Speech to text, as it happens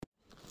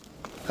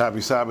Happy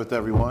Sabbath,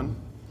 everyone.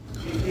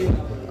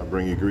 I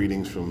bring you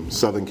greetings from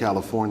Southern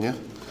California.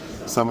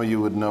 Some of you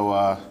would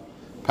know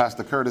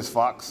Pastor Curtis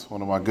Fox, one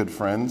of my good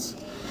friends,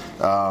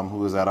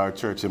 who is at our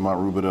church in Mount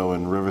Rubidoux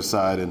in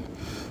Riverside, and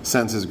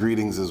sends his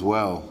greetings as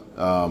well.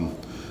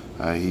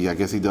 I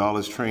guess he did all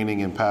his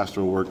training and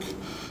pastoral work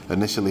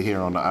initially here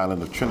on the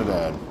island of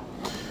Trinidad.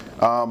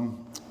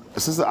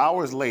 Since the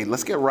hour is late,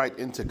 let's get right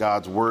into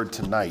God's Word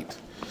tonight.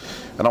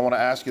 And I want to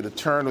ask you to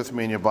turn with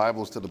me in your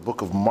Bibles to the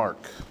book of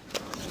Mark.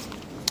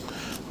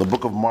 The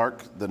book of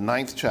Mark, the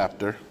 9th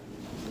chapter.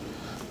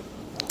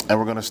 And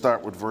we're going to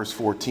start with verse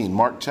 14.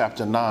 Mark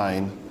chapter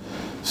 9,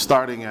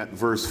 starting at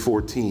verse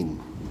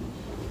 14.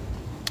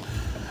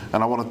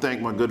 And I want to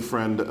thank my good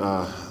friend,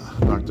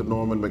 Dr.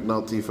 Norman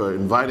McNulty, for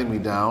inviting me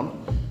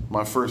down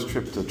my first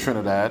trip to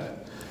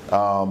Trinidad.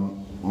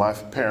 My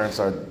parents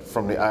are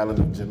from the island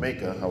of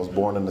Jamaica. I was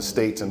born in the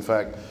States. In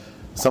fact,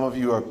 some of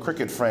you who are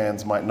cricket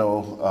fans might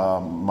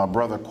know my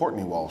brother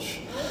Courtney Walsh,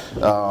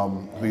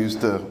 who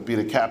used to be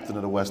the captain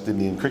of the West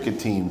Indian cricket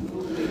team.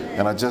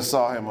 And I just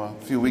saw him a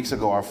few weeks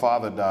ago. Our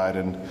father died,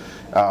 and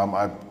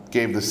I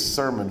gave this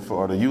sermon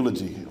for the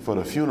eulogy for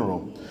the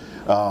funeral.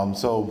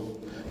 So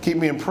keep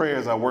me in prayer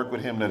as I work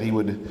with him that he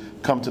would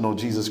come to know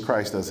Jesus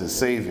Christ as his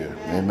Savior.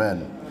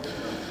 Amen.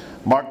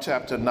 Mark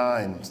chapter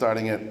 9,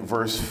 starting at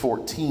verse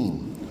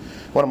 14.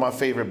 One of my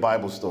favorite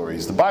Bible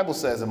stories. The Bible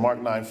says in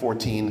Mark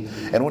 9:14,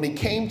 "And when he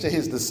came to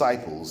his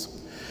disciples,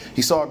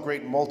 he saw a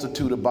great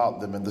multitude about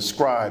them, and the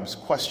scribes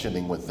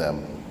questioning with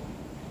them.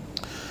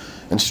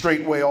 And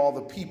straightway all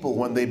the people,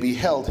 when they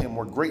beheld him,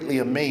 were greatly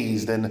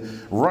amazed, and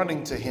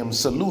running to him,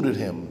 saluted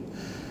him.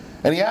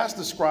 And he asked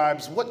the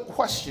scribes, What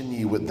question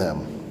ye with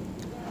them?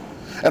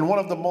 And one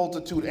of the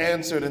multitude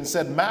answered and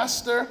said,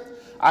 Master,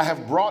 I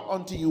have brought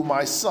unto you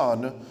my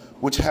son,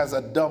 which has a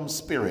dumb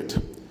spirit.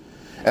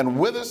 And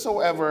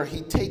whithersoever he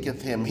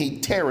taketh him, he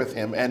teareth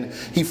him, and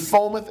he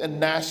foameth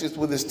and gnasheth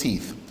with his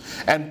teeth,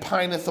 and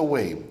pineth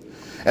away.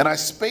 And I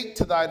spake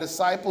to thy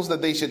disciples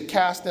that they should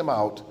cast him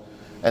out,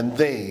 and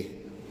they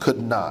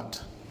could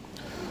not.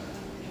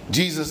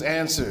 Jesus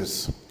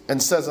answers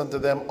and says unto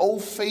them, O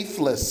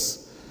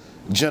faithless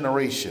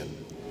generation,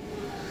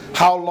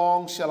 how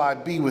long shall I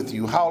be with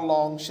you? How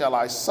long shall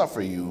I suffer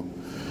you?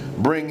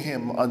 Bring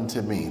him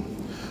unto me."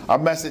 Our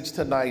message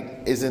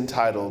tonight is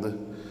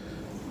entitled,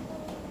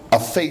 A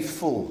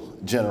Faithful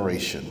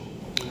Generation.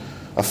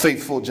 A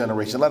faithful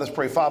generation. Let us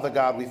pray. Father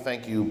God, we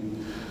thank you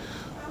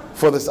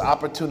for this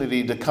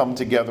opportunity to come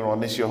together on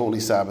this your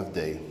holy Sabbath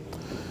day.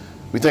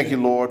 We thank you,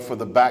 Lord, for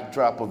the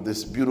backdrop of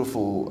this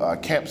beautiful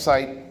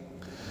campsite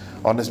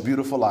on this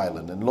beautiful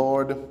island. And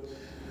Lord,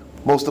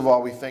 most of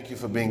all, we thank you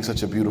for being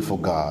such a beautiful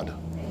God.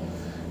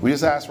 We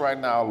just ask right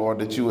now, Lord,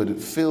 that you would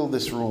fill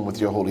this room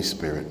with your Holy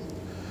Spirit.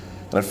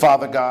 And that,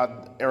 Father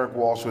God, Eric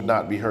Walsh would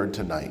not be heard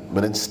tonight,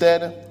 but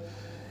instead,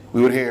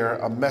 we would hear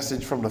a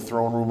message from the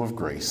throne room of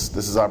grace.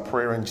 This is our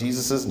prayer in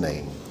Jesus'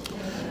 name.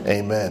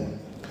 Amen.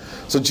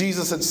 So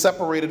Jesus had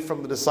separated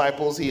from the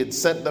disciples. He had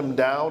sent them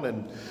down.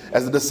 And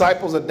as the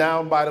disciples are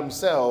down by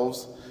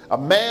themselves, a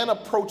man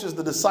approaches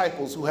the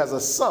disciples who has a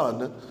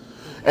son.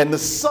 And the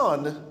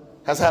son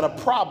has had a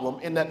problem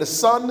in that the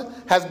son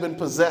has been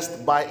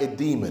possessed by a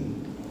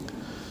demon.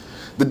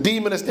 The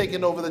demon has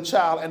taken over the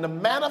child. And the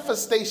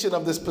manifestation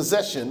of this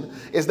possession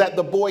is that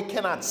the boy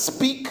cannot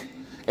speak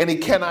and he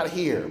cannot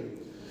hear.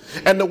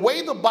 And the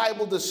way the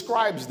Bible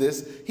describes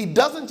this, he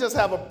doesn't just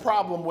have a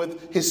problem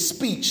with his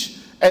speech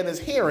and his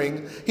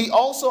hearing. He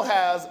also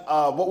has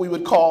what we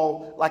would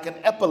call like an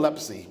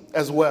epilepsy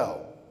as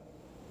well.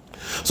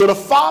 So the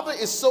father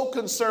is so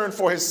concerned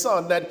for his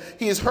son that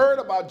he has heard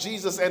about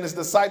Jesus and his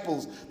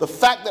disciples, the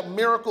fact that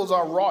miracles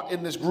are wrought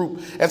in this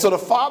group. And so the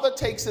father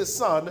takes his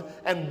son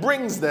and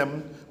brings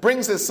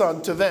his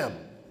son to them.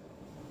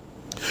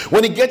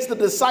 When he gets the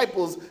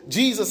disciples,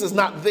 Jesus is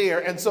not there.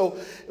 And so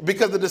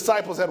because the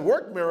disciples had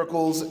worked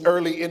miracles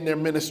early in their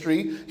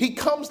ministry, he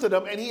comes to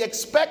them and he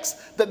expects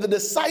that the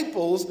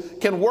disciples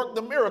can work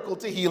the miracle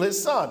to heal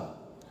his son.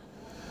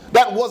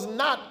 That was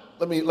not,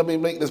 let me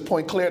make this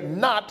point clear,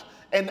 not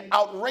an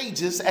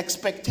outrageous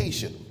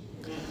expectation.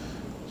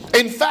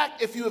 In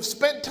fact, if you have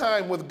spent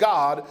time with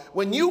God,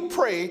 when you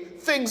pray,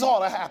 things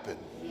ought to happen.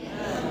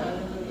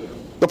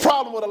 The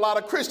problem with a lot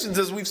of Christians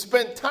is we've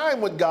spent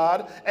time with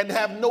God and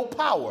have no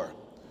power.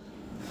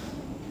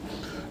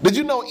 Did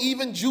you know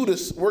even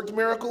Judas worked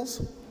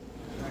miracles?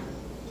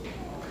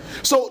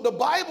 So the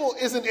Bible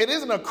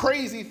isn't a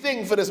crazy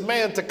thing for this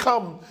man to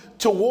come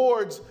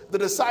towards the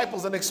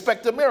disciples and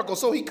expect a miracle.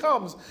 So he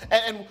comes,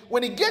 and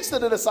when he gets to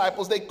the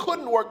disciples, they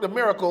couldn't work the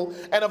miracle.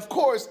 And of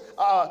course,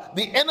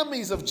 the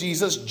enemies of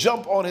Jesus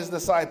jump on his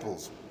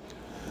disciples.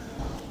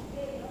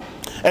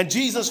 And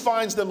Jesus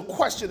finds them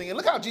questioning. And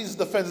look how Jesus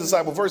defends the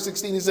disciple. Verse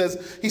 16,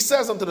 he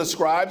says unto the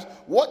scribes,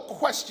 What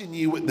question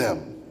ye with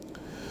them?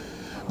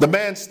 The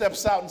man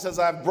steps out and says,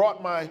 I've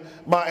brought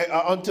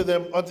unto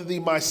thee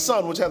my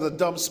son, which has a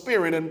dumb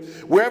spirit. And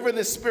wherever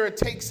this spirit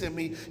takes him,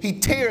 he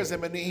tears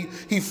him, and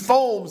he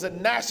foams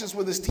and gnashes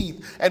with his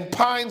teeth and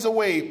pines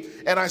away.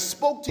 And I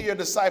spoke to your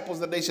disciples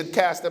that they should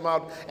cast him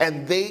out,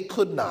 and they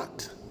could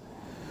not.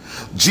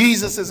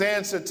 Jesus'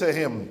 answer to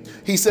him,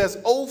 he says,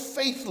 "O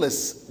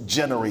faithless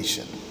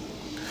generation."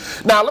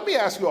 Now, let me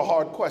ask you a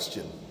hard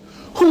question.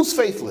 Who's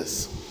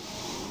faithless?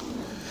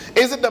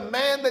 Is it the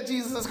man that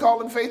Jesus is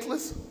calling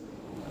faithless?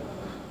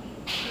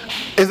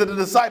 Is it the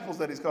disciples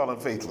that he's calling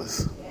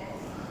faithless?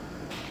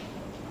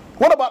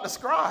 What about the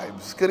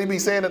scribes? Could he be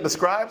saying that the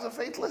scribes are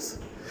faithless?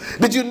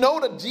 Did you know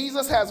that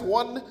Jesus has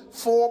one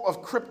form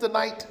of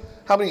kryptonite?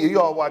 How many of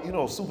you all watch? You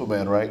know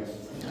Superman, right?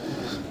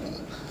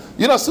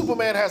 You know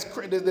Superman has,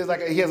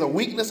 he has a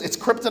weakness. It's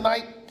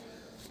kryptonite.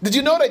 Did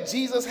you know that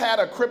Jesus had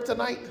a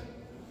kryptonite?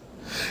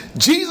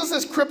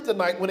 Jesus'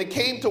 kryptonite when it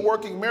came to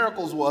working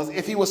miracles was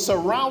if he was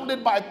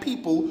surrounded by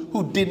people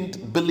who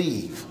didn't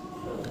believe.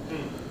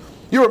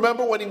 You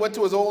remember when he went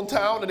to his own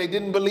town and they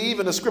didn't believe,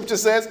 and the scripture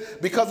says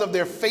because of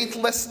their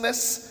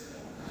faithlessness,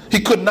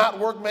 he could not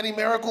work many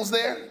miracles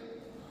there?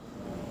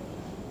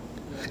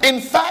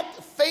 In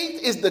fact,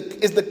 faith is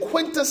the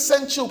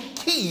quintessential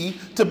key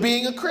to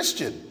being a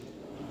Christian.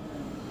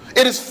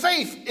 It is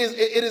faith,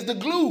 it is the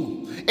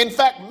glue. In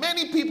fact,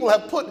 many people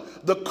have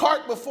put the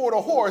cart before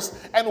the horse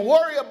and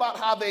worry about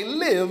how they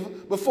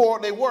live before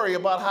they worry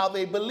about how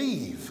they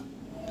believe.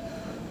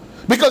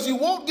 Because you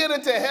won't get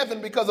into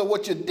heaven because of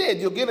what you did.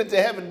 You'll get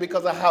into heaven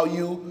because of how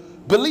you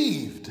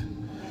believed.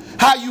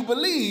 How you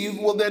believe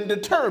will then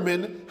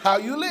determine how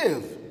you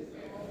live.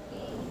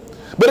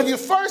 But if you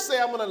first say,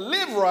 I'm going to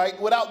live right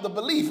without the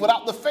belief,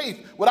 without the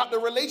faith, without the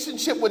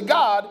relationship with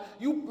God,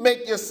 you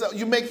make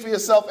for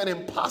yourself an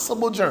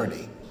impossible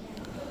journey.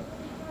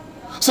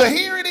 So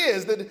here it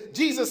is that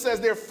Jesus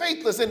says they're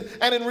faithless.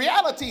 And in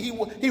reality,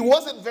 he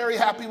wasn't very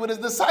happy with his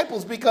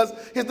disciples because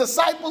his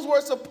disciples were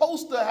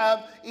supposed to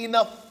have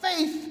enough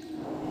faith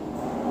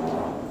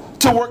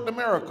to work the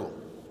miracle.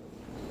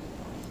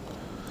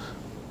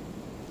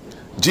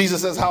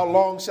 Jesus says, how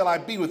long shall I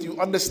be with you?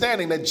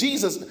 Understanding that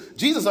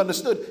Jesus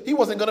understood he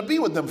wasn't going to be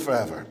with them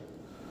forever.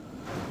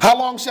 How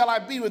long shall I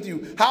be with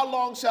you? How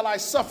long shall I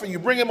suffer you?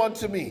 Bring him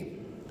unto me.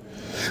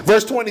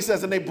 Verse 20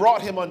 says, and they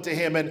brought him unto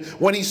him. And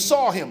when he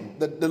saw him,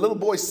 the little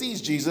boy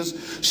sees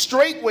Jesus,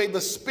 straightway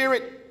the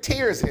spirit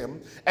tears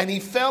him, and he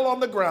fell on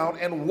the ground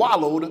and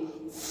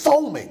wallowed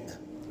foaming.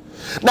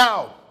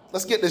 Now,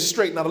 let's get this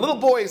straight. Now, the little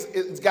boy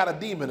has got a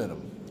demon in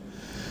him.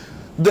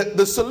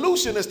 The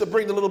solution is to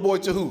bring the little boy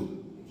to who?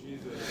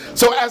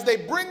 So as they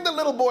bring the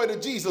little boy to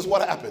Jesus,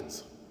 what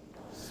happens?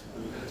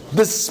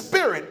 The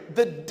spirit,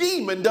 the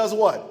demon does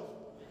what?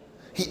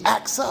 He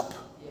acts up.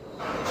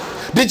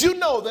 Did you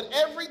know that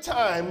every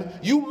time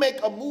you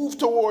make a move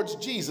towards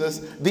Jesus,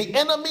 the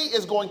enemy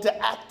is going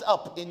to act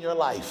up in your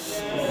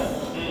life?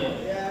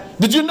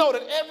 Did you know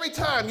that every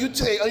time you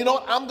say, you know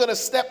what, I'm going to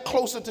step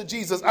closer to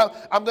Jesus.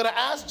 I'm going to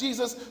ask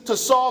Jesus to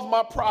solve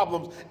my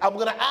problems. I'm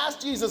going to ask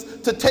Jesus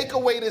to take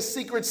away this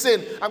secret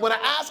sin. I'm going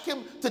to ask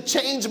him to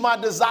change my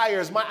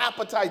desires, my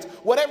appetites,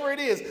 whatever it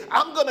is.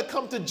 I'm going to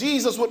come to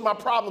Jesus with my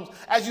problems.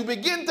 As you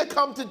begin to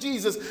come to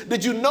Jesus,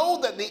 did you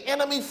know that the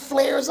enemy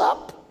flares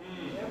up?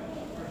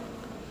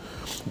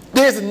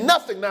 There's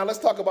nothing. Now let's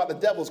talk about the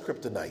devil's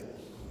kryptonite.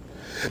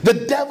 The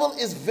devil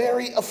is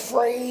very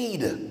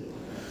afraid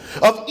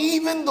of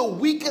even the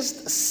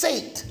weakest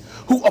saint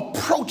who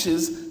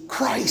approaches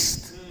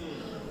Christ.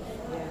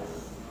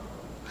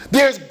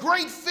 There's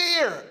great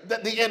fear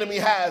that the enemy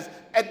has,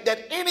 and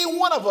that any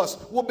one of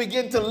us will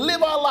begin to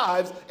live our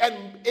lives and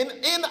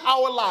in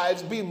our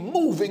lives be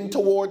moving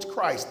towards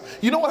Christ.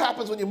 You know what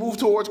happens when you move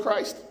towards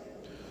Christ?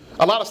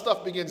 A lot of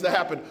stuff begins to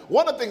happen.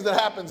 One of the things that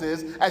happens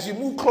is, as you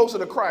move closer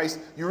to Christ,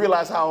 you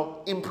realize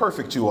how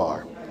imperfect you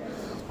are.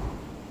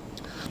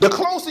 The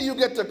closer you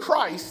get to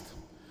Christ,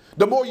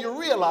 the more you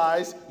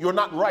realize you're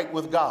not right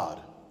with God.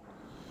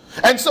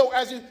 And so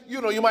as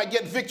you might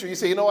get victory. You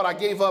say, you know what, I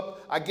gave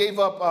up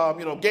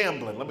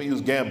gambling. Let me use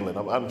gambling.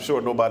 I'm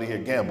sure nobody here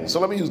gambles. So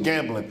let me use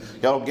gambling.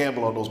 Y'all don't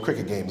gamble on those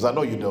cricket games. I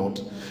know you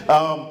don't.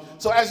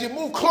 So as you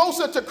move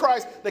closer to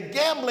Christ, the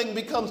gambling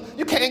becomes,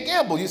 you can't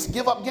gamble. You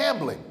give up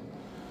gambling.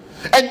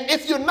 And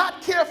if you're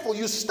not careful,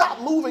 you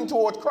stop moving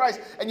towards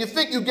Christ and you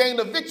think you gained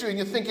a victory and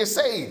you think you're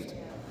saved.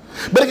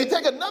 But if you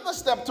take another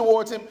step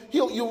towards him,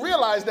 you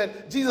realize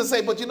that Jesus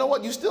said, but you know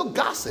what? You still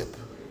gossip.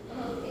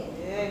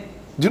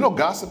 Do you know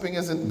gossiping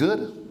isn't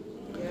good?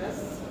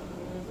 Yes.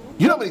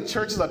 You know how many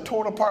churches are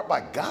torn apart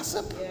by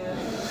gossip?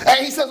 Yes.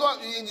 And he says,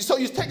 well, so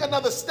you take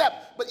another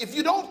step. But if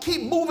you don't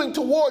keep moving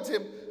towards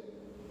him,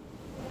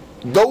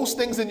 those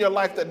things in your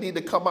life that need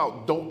to come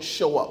out don't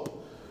show up.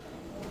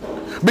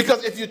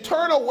 Because if you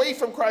turn away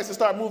from Christ and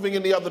start moving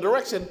in the other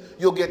direction,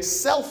 you'll get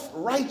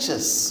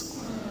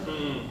self-righteous.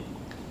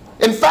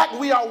 In fact,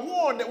 we are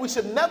warned that we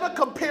should never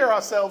compare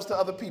ourselves to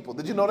other people.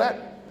 Did you know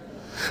that?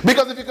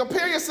 Because if you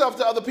compare yourself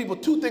to other people,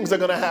 two things are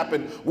going to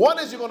happen. One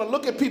is you're going to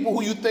look at people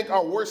who you think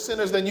are worse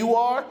sinners than you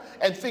are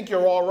and think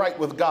you're all right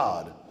with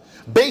God,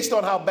 based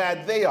on how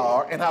bad they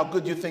are and how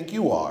good you think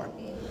you are.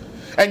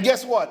 And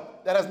guess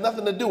what? That has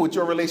nothing to do with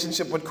your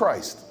relationship with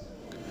Christ.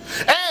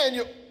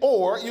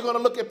 Or you're going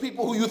to look at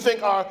people who you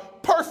think are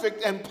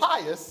perfect and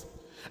pious,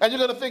 and you're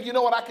going to think, you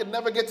know what, I could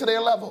never get to their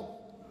level.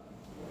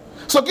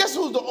 So guess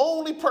who's the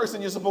only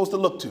person you're supposed to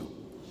look to?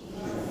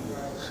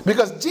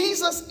 Because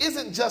Jesus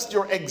isn't just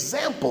your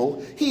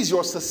example, he's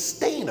your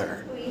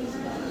sustainer.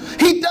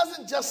 He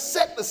doesn't just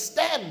set the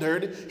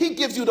standard, he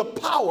gives you the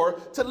power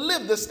to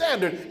live the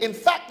standard. In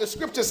fact, the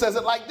scripture says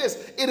it like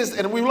this. It is,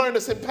 and we learned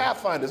this in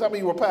Pathfinders. How many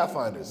of you were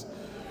Pathfinders?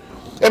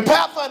 In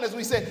Pathfinders,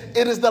 we say,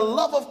 it is the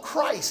love of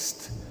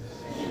Christ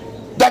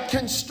that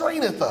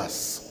constraineth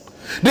us.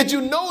 Did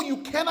you know you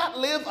cannot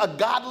live a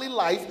godly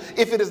life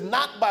if it is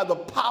not by the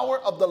power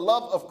of the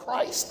love of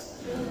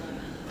Christ?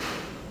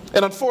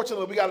 And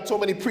unfortunately, we got so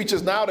many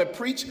preachers now that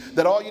preach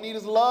that all you need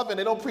is love, and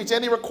they don't preach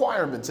any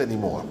requirements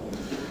anymore.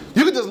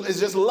 You can it's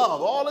just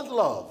love. All is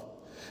love.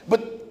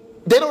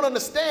 But they don't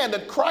understand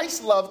that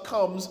Christ's love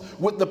comes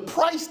with the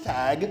price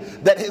tag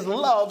that his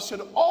love should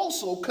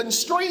also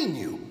constrain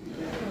you.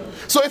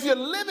 So if you're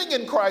living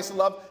in Christ's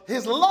love,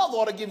 his love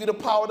ought to give you the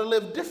power to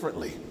live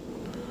differently.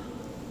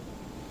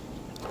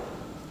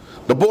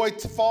 The boy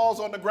falls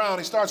on the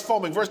ground. He starts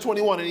foaming. Verse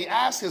 21, and he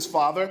asked his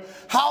father,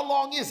 how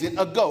long is it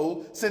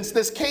ago since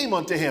this came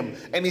unto him?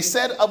 And he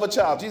said, of a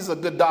child. Jesus is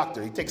a good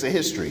doctor. He takes a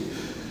history.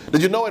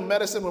 Did you know in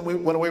medicine,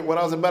 when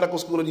I was in medical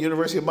school at the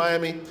University of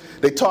Miami,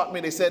 they taught me,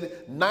 they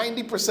said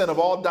 90% of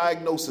all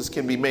diagnoses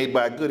can be made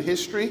by a good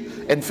history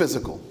and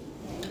physical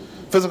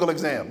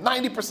exam.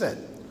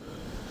 90%.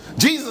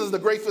 Jesus is the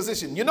great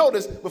physician. You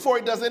notice, before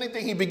he does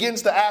anything, he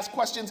begins to ask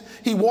questions.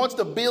 He wants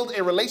to build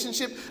a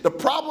relationship. The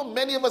problem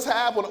many of us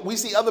have when we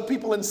see other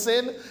people in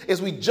sin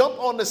is we jump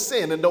on the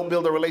sin and don't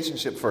build a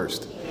relationship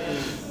first.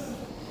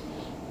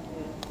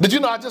 Did you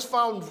know I just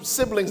found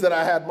siblings that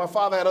I had? My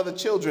father had other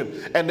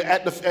children, and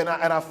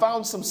I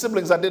found some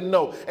siblings I didn't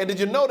know. And did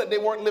you know that they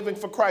weren't living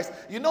for Christ?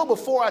 You know,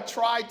 before I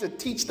tried to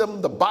teach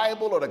them the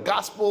Bible or the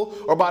gospel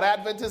or about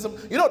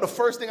Adventism, you know what the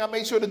first thing I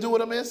made sure to do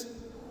with them is?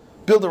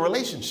 Build a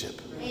relationship.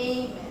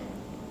 Amen.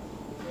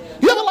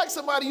 You ever like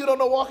somebody you don't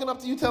know walking up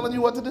to you telling you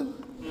what to do?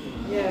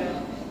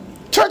 Yeah.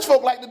 Church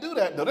folk like to do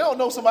that though. They don't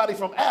know somebody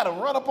from Adam,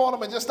 run up on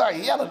them and just start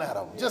yelling at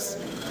them.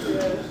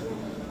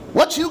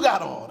 What you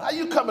got on? How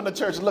you coming to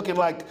church looking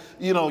like,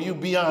 you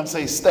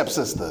Beyonce's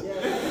stepsister?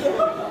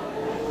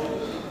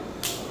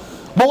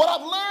 But what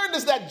I've learned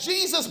is that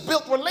Jesus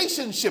built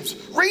relationships.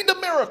 Read the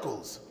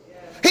miracles.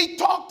 He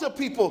talked to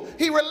people.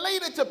 He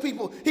related to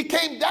people. He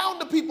came down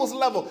to people's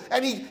level.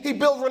 And he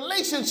built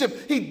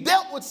relationship. He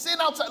dealt with sin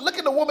outside. Look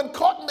at the woman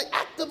caught in the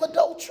act of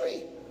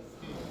adultery.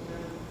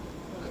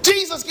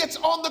 Jesus gets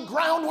on the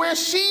ground where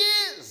she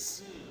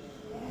is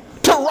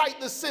to right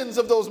the sins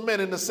of those men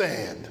in the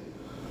sand.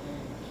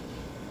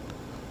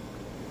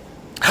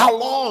 How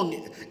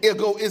long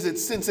ago is it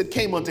since it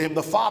came unto him?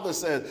 The father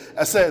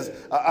says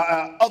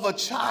of a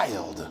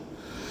child.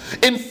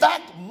 In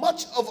fact,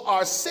 much of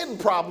our sin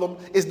problem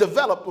is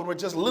developed when we're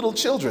just little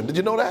children. Did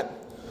you know that?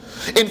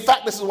 In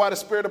fact, this is why the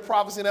Spirit of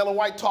Prophecy in Ellen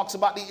White talks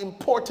about the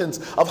importance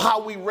of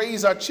how we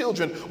raise our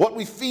children, what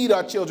we feed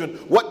our children,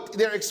 what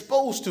they're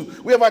exposed to.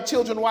 We have our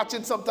children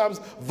watching sometimes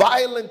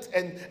violent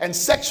and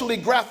sexually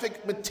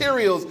graphic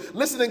materials,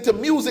 listening to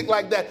music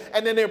like that,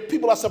 and then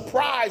people are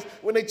surprised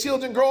when their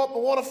children grow up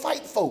and want to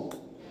fight folk.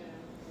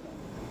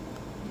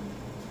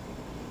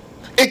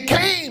 It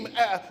came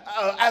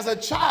as a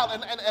child,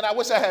 and I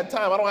wish I had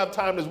time. I don't have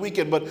time this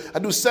weekend, but I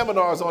do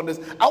seminars on this.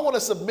 I want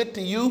to submit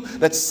to you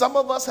that some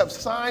of us have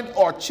signed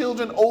our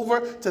children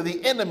over to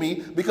the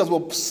enemy because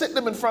we'll sit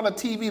them in front of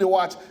TV to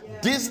watch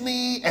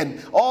Disney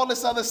and all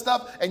this other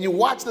stuff, and you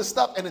watch the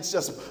stuff, and it's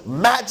just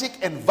magic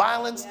and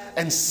violence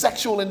and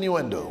sexual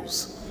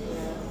innuendos.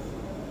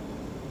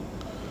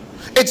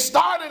 It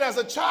started as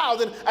a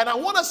child, and I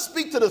want to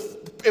speak to the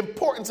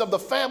importance of the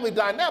family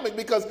dynamic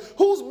because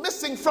who's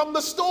missing from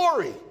the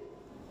story?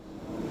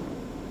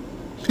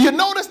 You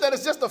notice that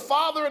it's just the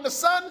father and the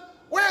son?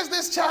 Where's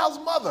this child's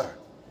mother?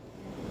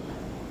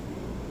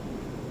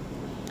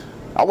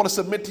 I want to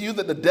submit to you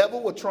that the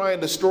devil will try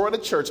and destroy the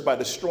church by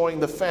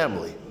destroying the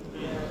family.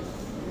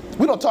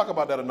 We don't talk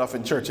about that enough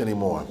in church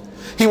anymore.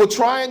 He will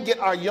try and get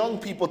our young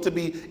people to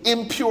be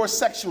impure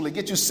sexually,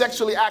 get you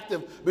sexually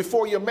active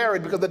before you're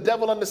married, because the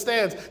devil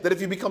understands that if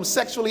you become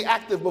sexually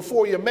active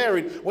before you're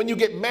married, when you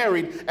get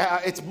married,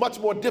 it's much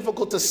more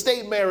difficult to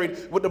stay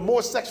married with the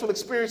more sexual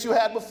experience you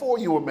had before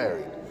you were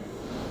married.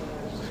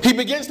 He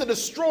begins to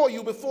destroy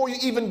you before you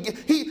even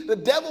the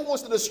devil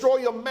wants to destroy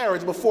your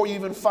marriage before you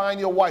even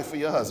find your wife or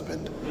your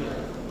husband.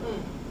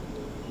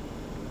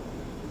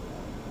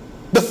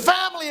 The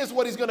family is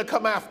what he's going to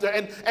come after.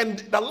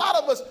 And a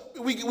lot of us,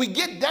 we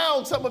get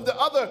down some of the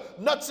other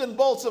nuts and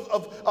bolts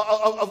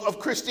of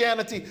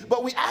Christianity,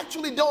 but we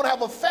actually don't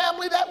have a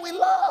family that we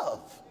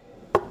love.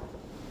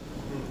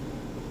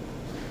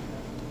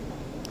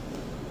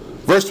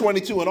 Verse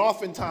 22, and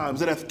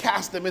oftentimes it hath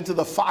cast him into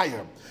the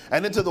fire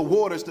and into the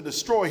waters to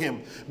destroy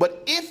him.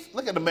 But if,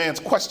 look at the man's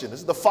question, this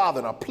is the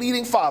father, now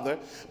pleading father,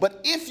 but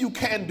if you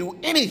can do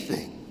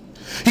anything,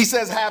 he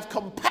says, have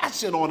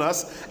compassion on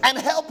us and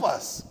help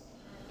us.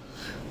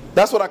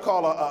 That's what I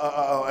call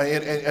a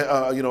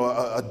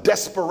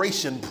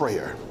desperation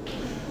prayer.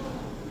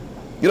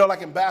 You know,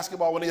 like in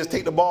basketball when they just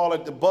take the ball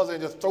at the buzzer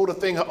and just throw the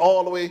thing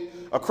all the way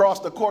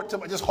across the court,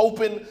 just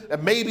hoping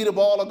that maybe the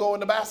ball will go in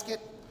the basket.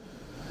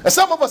 And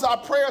some of us, our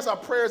prayers are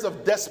prayers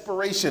of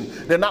desperation.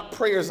 They're not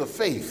prayers of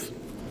faith.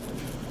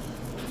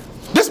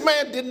 This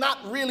man did not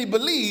really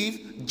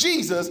believe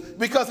Jesus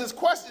because his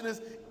question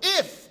is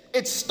if.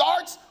 It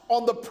starts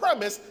on the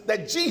premise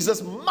that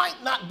Jesus might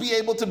not be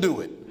able to do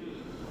it.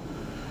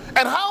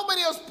 And how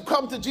many of us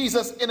come to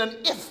Jesus in an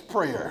if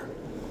prayer?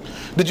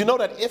 Did you know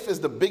that if is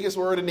the biggest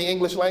word in the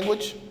English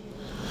language?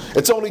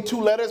 It's only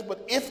 2 letters,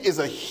 but if is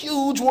a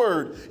huge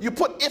word. You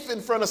put if in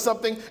front of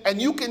something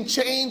and you can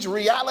change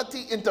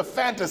reality into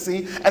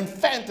fantasy and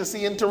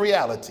fantasy into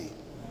reality.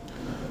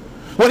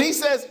 When he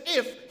says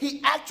if,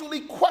 he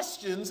actually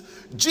questions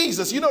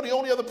Jesus. You know the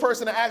only other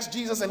person to ask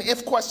Jesus an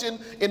if question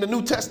in the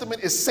New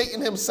Testament is Satan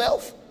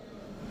himself.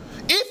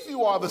 If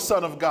you are the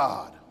Son of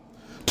God,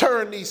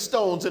 turn these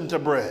stones into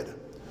bread.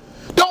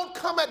 Don't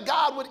come at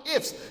God with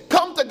ifs.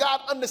 Come to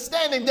God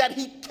understanding that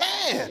he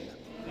can.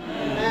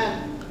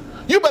 Amen.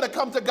 You better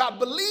come to God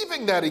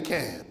believing that he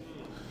can.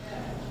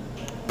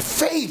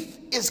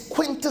 Faith is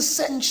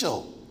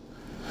quintessential.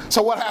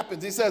 So what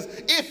happens? He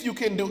says, if you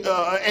can do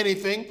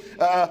anything,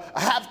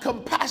 have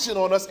compassion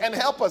on us and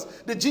help us.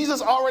 Did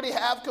Jesus already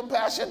have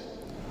compassion?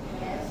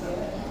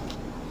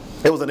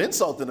 It was an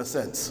insult in a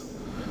sense.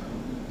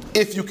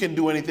 If you can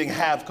do anything,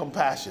 have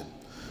compassion.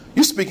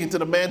 You're speaking to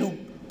the man who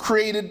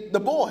created the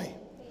boy.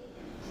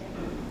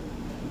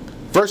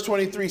 Verse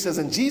 23 says,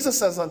 and Jesus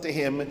says unto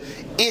him,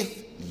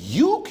 if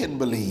you can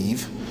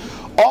believe,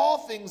 all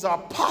things are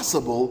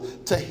possible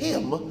to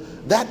him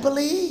that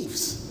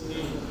believes.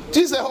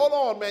 Jesus said, hold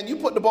on, man, you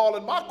put the ball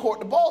in my court.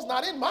 The ball's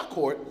not in my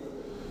court.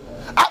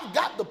 I've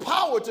got the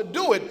power to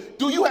do it.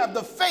 Do you have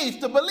the faith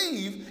to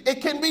believe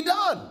it can be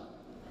done?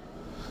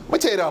 Let me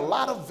tell you, there are a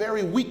lot of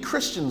very weak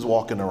Christians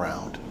walking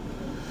around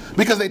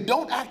because they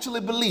don't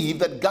actually believe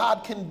that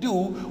God can do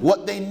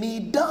what they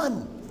need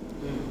done.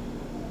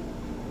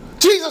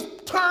 Jesus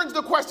turns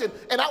the question,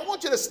 and I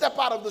want you to step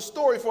out of the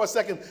story for a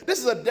second. This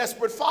is a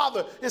desperate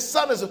father. His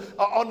son is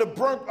on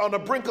the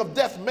brink of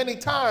death many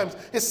times.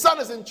 His son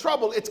is in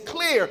trouble. It's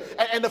clear,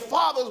 and the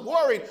father's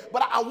worried.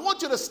 But I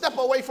want you to step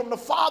away from the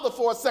father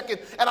for a second,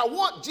 and I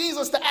want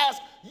Jesus to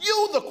ask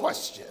you the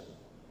question.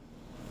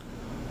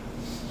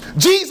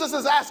 Jesus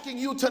is asking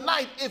you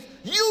tonight if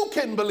you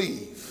can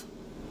believe.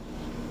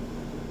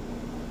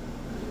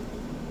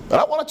 And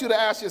I want you to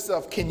ask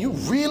yourself, can you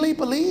really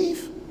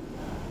believe?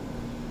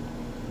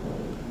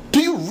 Do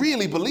you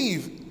really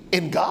believe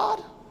in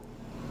God?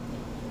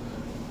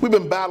 We've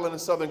been battling in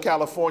Southern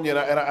California,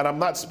 and I'm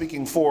not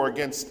speaking for or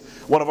against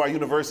one of our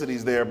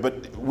universities there,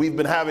 but we've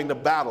been having the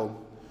battle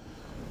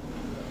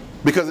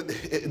because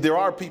there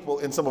are people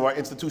in some of our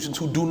institutions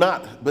who do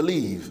not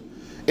believe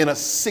in a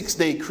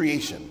 6-day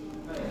creation.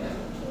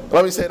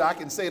 Let me say that I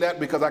can say that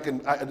because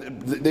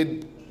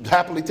they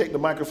happily take the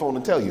microphone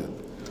and tell you.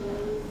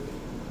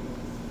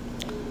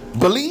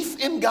 Belief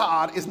in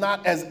God is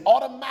not as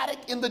automatic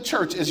in the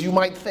church as you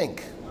might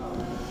think.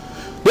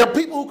 There are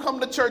people who come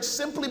to church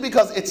simply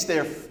because it's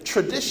their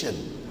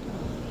tradition.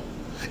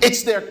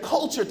 It's their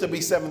culture to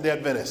be Seventh-day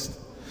Adventist.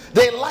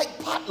 They like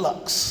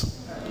potlucks.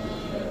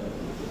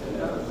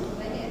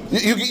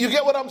 You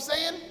get what I'm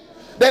saying?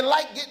 They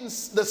like getting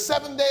the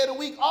 7th day of the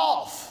week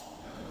off.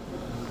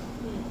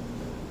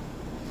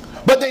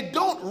 But they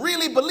don't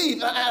really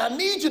believe. And I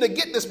need you to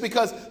get this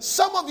because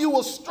some of you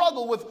will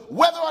struggle with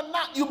whether or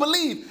not you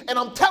believe. And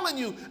I'm telling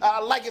you,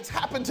 like it's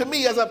happened to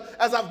me as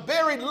I've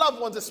buried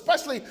loved ones,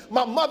 especially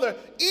my mother,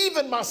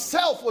 even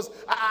myself,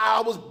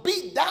 I was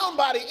beat down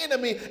by the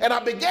enemy and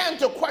I began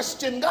to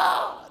question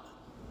God.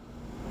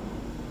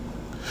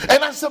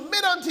 And I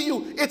submit unto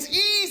you, it's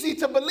easy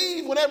to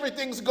believe when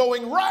everything's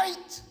going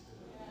right.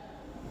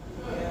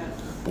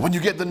 But when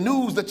you get the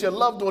news that your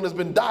loved one has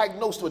been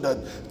diagnosed with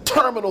a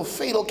terminal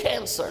fatal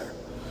cancer,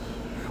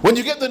 when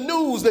you get the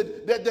news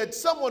that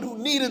someone who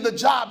needed the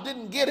job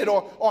didn't get it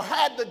or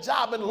had the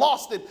job and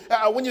lost it,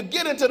 when you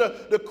get into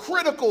the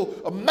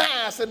critical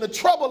mass and the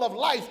trouble of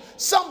life,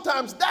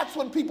 sometimes that's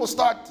when people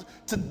start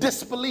to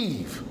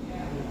disbelieve.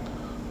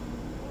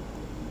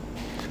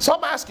 So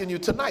I'm asking you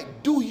tonight,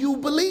 do you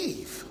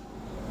believe?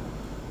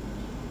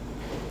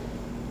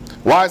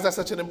 Why is that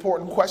such an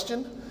important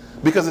question?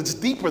 Because it's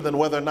deeper than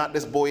whether or not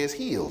this boy is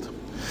healed.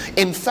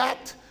 In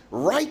fact,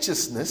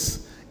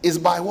 righteousness is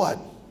by what?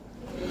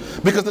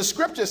 Because the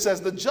scripture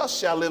says the just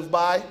shall live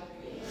by.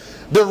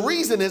 The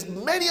reason is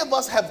many of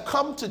us have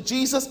come to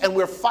Jesus and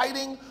we're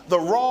fighting the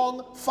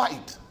wrong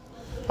fight.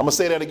 I'm going to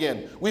say that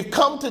again. We've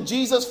come to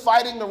Jesus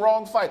fighting the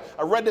wrong fight.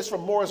 I read this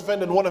from Morris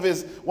Venden, one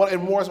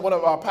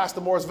of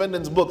Pastor Morris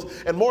Venden's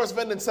books. And Morris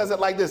Venden says it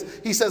like this.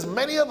 He says,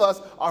 many of us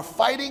are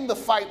fighting the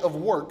fight of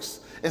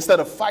works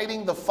instead of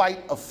fighting the fight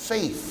of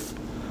faith.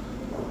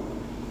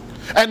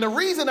 And the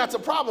reason that's a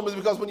problem is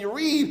because when you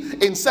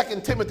read in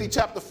 2 Timothy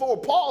chapter 4,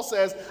 Paul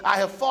says, I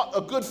have fought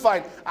a good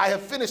fight. I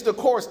have finished the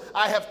course.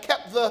 I have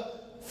kept the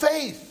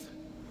faith.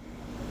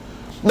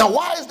 Now,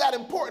 why is that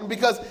important?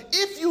 Because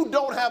if you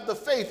don't have the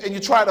faith and you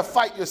try to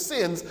fight your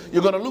sins,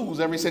 you're going to lose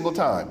every single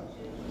time.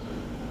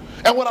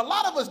 And what a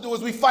lot of us do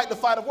is we fight the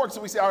fight of works.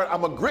 So we say, all right,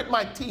 I'm going to grit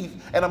my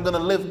teeth and I'm going to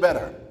live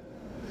better.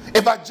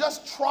 If I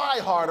just try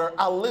harder,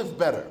 I'll live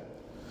better.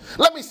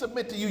 Let me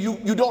submit to you,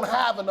 you don't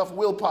have enough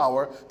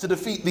willpower to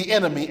defeat the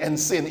enemy and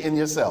sin in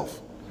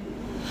yourself.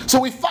 So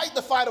we fight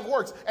the fight of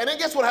works. And then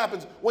guess what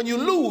happens? When you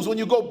lose, when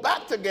you go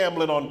back to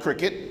gambling on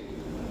cricket,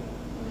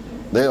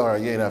 they are,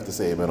 you ain't have to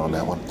say amen on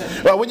that one.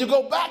 Well, when you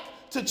go back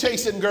to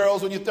chasing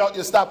girls, when you thought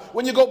you stopped,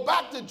 when you go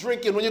back to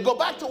drinking, when you go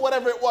back to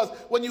whatever it was,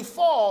 when you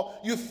fall,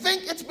 you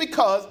think it's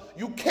because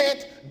you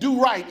can't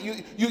do right.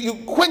 You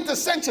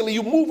quintessentially,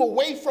 you move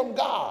away from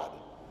God.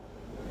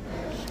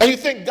 And you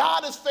think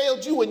God has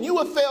failed you and you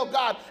have failed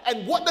God.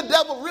 And what the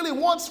devil really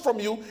wants from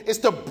you is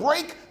to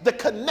break the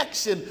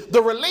connection,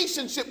 the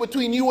relationship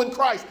between you and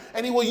Christ.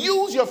 And he will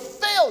use your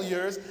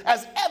failures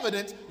as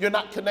evidence you're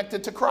not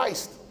connected to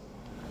Christ.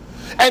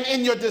 And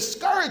in your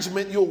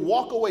discouragement, you'll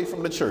walk away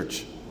from the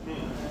church.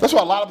 That's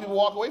why a lot of people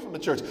walk away from the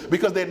church,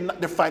 because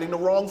they're fighting the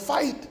wrong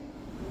fight.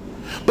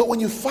 But when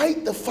you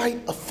fight the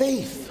fight of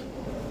faith,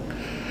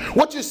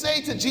 what you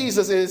say to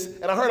Jesus is,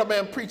 and I heard a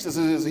man preach this,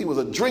 is he was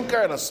a drinker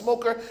and a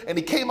smoker, and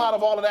he came out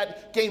of all of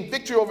that, gained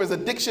victory over his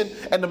addiction.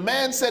 And the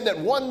man said that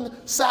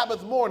one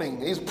Sabbath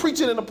morning, he's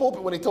preaching in the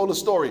pulpit when he told the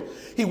story,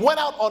 he went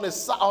out on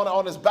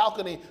his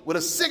balcony with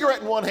a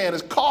cigarette in one hand,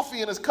 his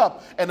coffee in his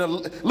cup, and a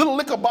little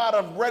liquor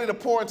bottle ready to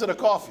pour into the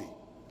coffee.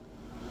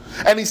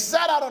 And he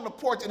sat out on the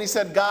porch and he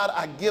said, God,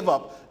 I give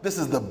up. This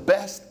is the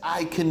best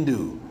I can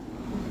do.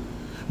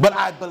 But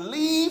I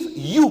believe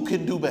you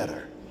can do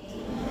better.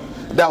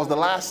 That was the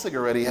last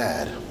cigarette he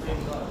had.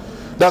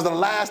 That was the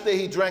last day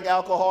he drank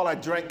alcohol. I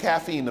drank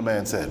caffeine, the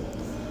man said.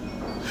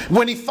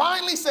 When he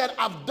finally said,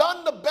 I've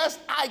done the best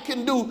I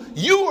can do,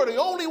 you are the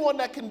only one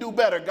that can do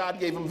better,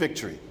 God gave him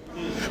victory.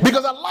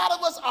 Because a lot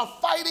of us are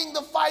fighting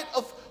the fight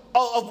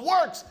of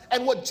works.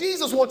 And what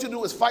Jesus wants you to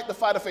do is fight the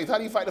fight of faith. How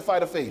do you fight the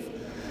fight of faith?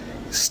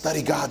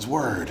 Study God's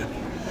word.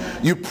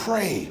 You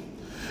pray.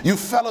 You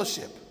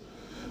fellowship.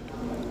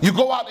 You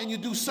go out and you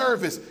do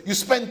service. You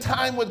spend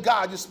time with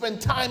God. You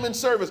spend time in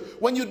service.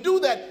 When you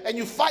do that and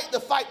you fight the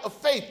fight of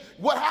faith,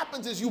 what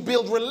happens is you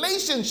build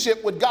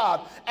relationship with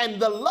God.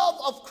 And the love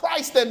of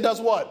Christ then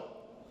does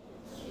what?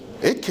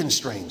 It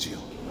constrains you.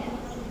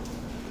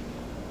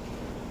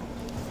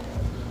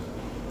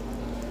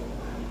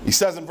 He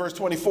says in verse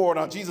 24,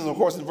 now Jesus, of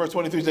course, in verse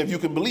 23 says, if you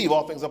can believe,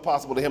 all things are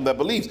possible to him that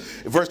believes.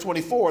 In verse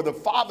 24, the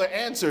father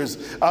answers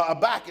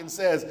back and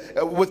says,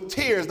 with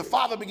tears, the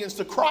father begins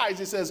to cry.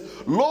 He says,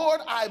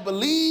 Lord, I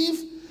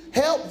believe,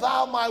 help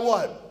thou my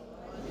what?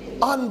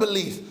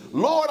 Unbelief.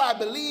 Lord, I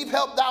believe,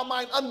 help thou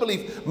mine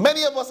unbelief.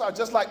 Many of us are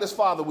just like this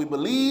father. We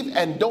believe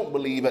and don't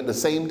believe at the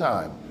same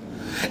time.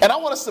 And I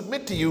want to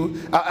submit to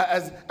you,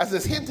 as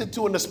is hinted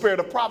to in the spirit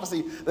of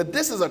prophecy, that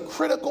this is a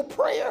critical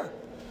prayer.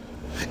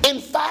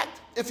 In fact,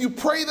 if you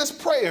pray this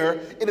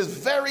prayer, it is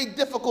very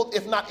difficult,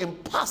 if not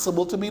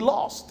impossible, to be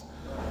lost.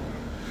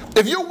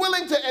 If you're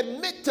willing to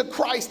admit to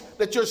Christ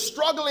that you're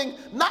struggling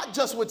not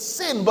just with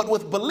sin, but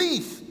with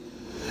belief,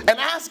 and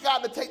ask God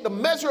to take the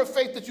measure of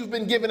faith that you've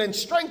been given and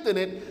strengthen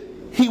it,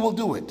 he will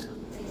do it.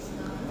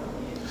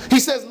 He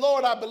says,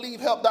 Lord, I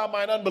believe, help thou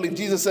mine unbelief.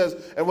 Jesus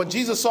says, and when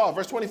Jesus saw,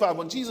 verse 25,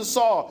 when Jesus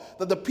saw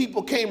that the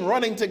people came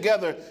running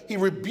together, he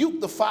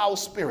rebuked the foul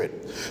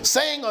spirit,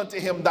 saying unto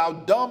him, thou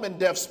dumb and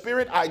deaf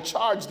spirit, I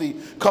charge thee,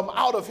 come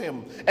out of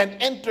him and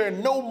enter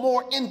no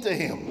more into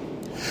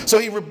him. So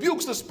he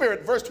rebukes the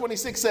spirit. Verse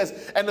 26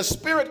 says, and the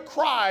spirit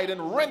cried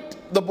and rent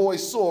the boy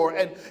sore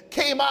and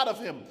came out of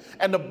him.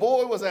 And the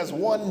boy was as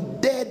one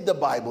dead, the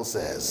Bible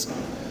says.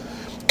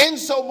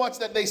 Insomuch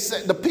that they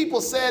said, the people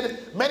said,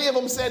 many of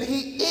them said,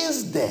 he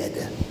is dead.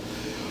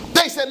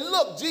 They said,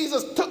 look,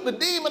 Jesus took the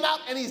demon out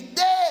and he's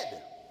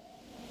dead.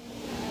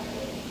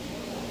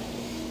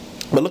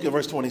 But look at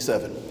verse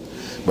 27.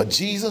 But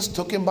Jesus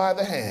took him by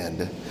the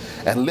hand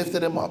and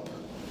lifted him up,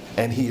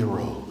 and he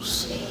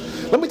arose.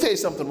 Let me tell you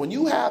something. When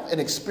you have an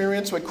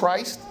experience with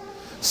Christ,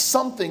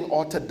 something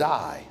ought to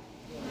die.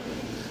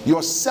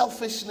 Your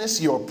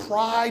selfishness, your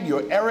pride,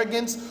 your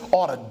arrogance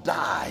ought to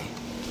die.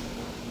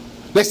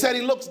 They said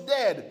he looks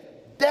dead.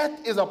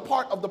 Death is a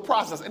part of the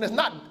process. And it's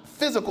not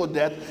physical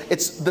death.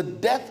 It's the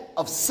death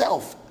of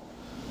self.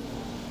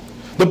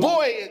 The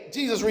boy,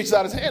 Jesus reaches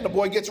out his hand. The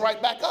boy gets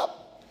right back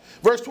up.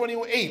 Verse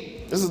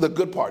 28. This is the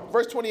good part.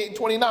 Verse 28 and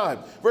 29.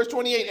 Verse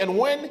 28. And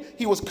when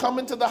he was come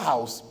into the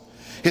house,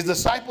 his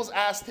disciples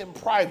asked him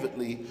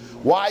privately,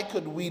 why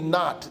could we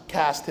not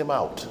cast him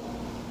out?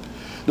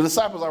 The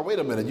disciples are, wait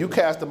a minute, you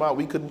cast him out,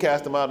 we couldn't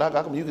cast him out.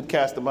 How come you could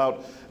cast him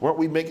out? Weren't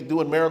we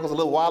doing miracles a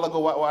little while ago?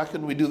 Why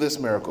couldn't we do this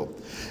miracle?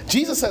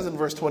 Jesus says in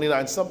verse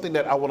 29 something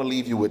that I want to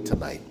leave you with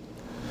tonight,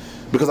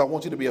 because I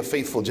want you to be a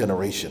faithful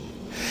generation.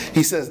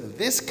 He says,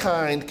 this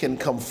kind can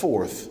come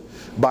forth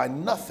by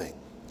nothing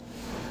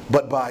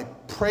but by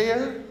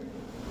prayer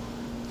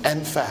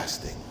and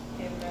fasting.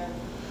 Amen.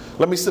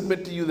 Let me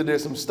submit to you that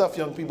there's some stuff,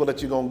 young people,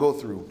 that you're going to go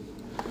through.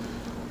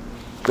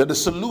 That the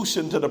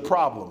solution to the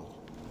problem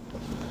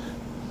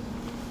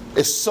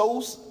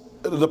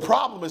the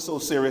problem is so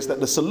serious that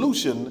the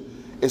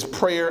solution is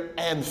prayer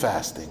and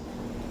fasting.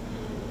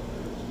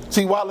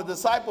 See, while the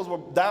disciples were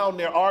down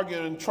there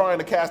arguing and trying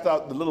to cast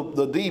out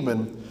the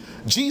demon,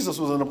 Jesus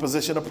was in a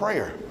position of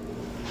prayer.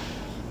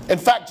 In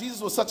fact,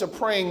 Jesus was such a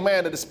praying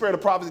man that the spirit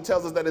of prophecy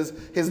tells us that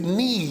his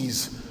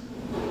knees,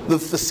 the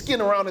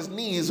skin around his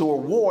knees were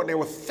worn, they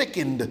were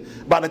thickened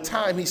by the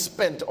time he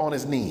spent on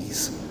his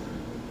knees.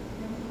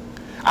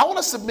 I want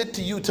to submit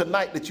to you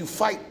tonight that you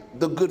fight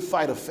the good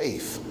fight of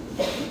faith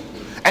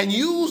and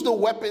use the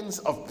weapons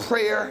of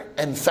prayer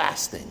and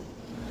fasting.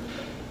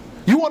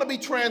 You want to be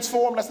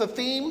transformed? That's the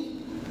theme.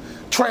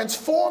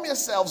 Transform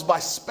yourselves by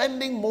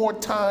spending more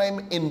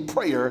time in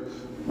prayer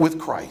with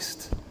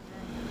Christ.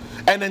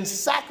 And then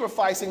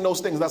sacrificing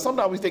those things. Now,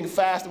 sometimes we think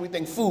fast and we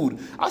think food.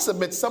 I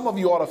submit some of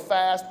you ought to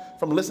fast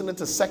from listening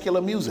to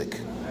secular music.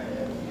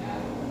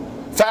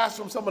 Fast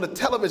from some of the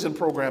television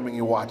programming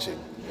you're watching.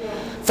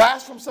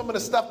 Fast from some of the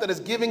stuff that is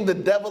giving the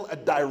devil a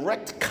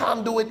direct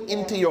conduit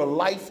into your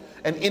life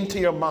and into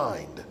your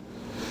mind.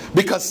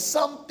 Because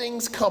some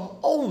things come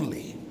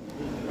only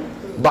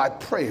by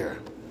prayer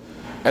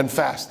and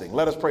fasting.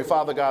 Let us pray.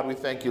 Father God, we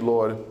thank you,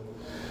 Lord,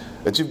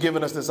 that you've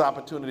given us this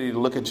opportunity to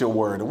look at your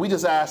word. And we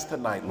just ask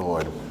tonight,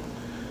 Lord,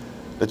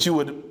 that you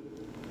would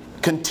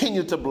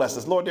continue to bless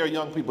us. Lord, there are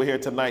young people here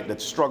tonight that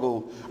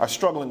are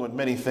struggling with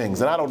many things,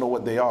 and I don't know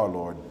what they are,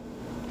 Lord.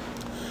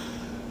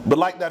 But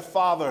like that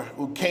father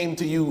who came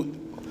to you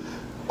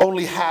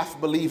only half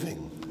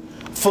believing,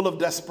 full of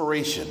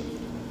desperation,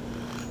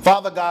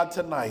 Father God,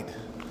 tonight,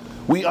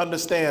 we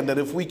understand that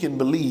if we can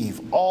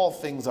believe, all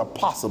things are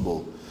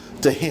possible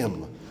to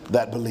him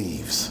that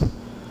believes.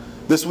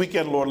 This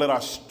weekend, Lord, let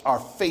our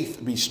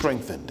faith be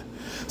strengthened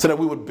so that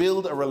we would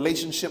build a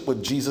relationship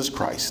with Jesus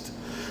Christ.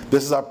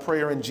 This is our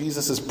prayer in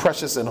Jesus'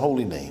 precious and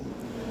holy name.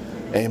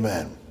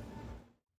 Amen.